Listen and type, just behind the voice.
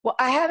Well,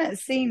 I haven't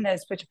seen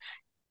those pictures.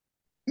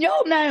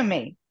 You'll know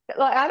me.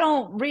 Like, I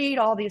don't read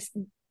all these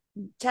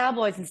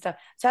tabloids and stuff.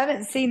 So I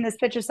haven't seen this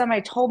picture.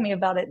 Somebody told me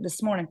about it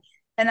this morning.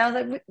 And I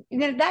was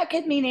like, that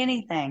could mean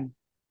anything.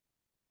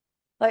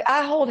 Like,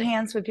 I hold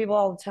hands with people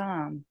all the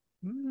time.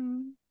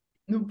 Mm.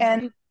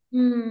 And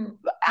I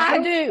I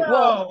don't do.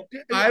 Well,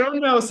 know. I don't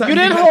know, You Sutton,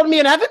 didn't because hold me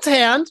and Evan's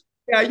hand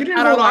yeah, you didn't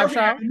at our hold our live show.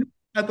 hand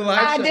at the live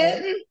I show.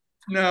 didn't.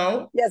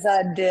 No. Yes,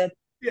 I did.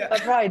 Yeah. I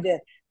probably did.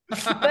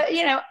 But,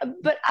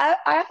 but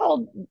I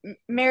hold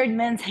married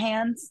men's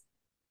hands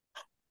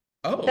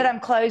that Oh, I'm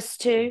close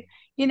to.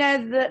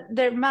 That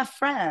they're my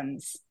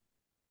friends.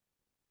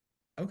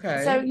 So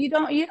okay. you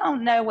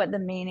don't know what the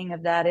meaning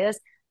of that is.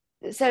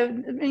 So,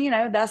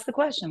 that's the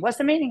question. What's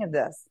the meaning of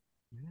this?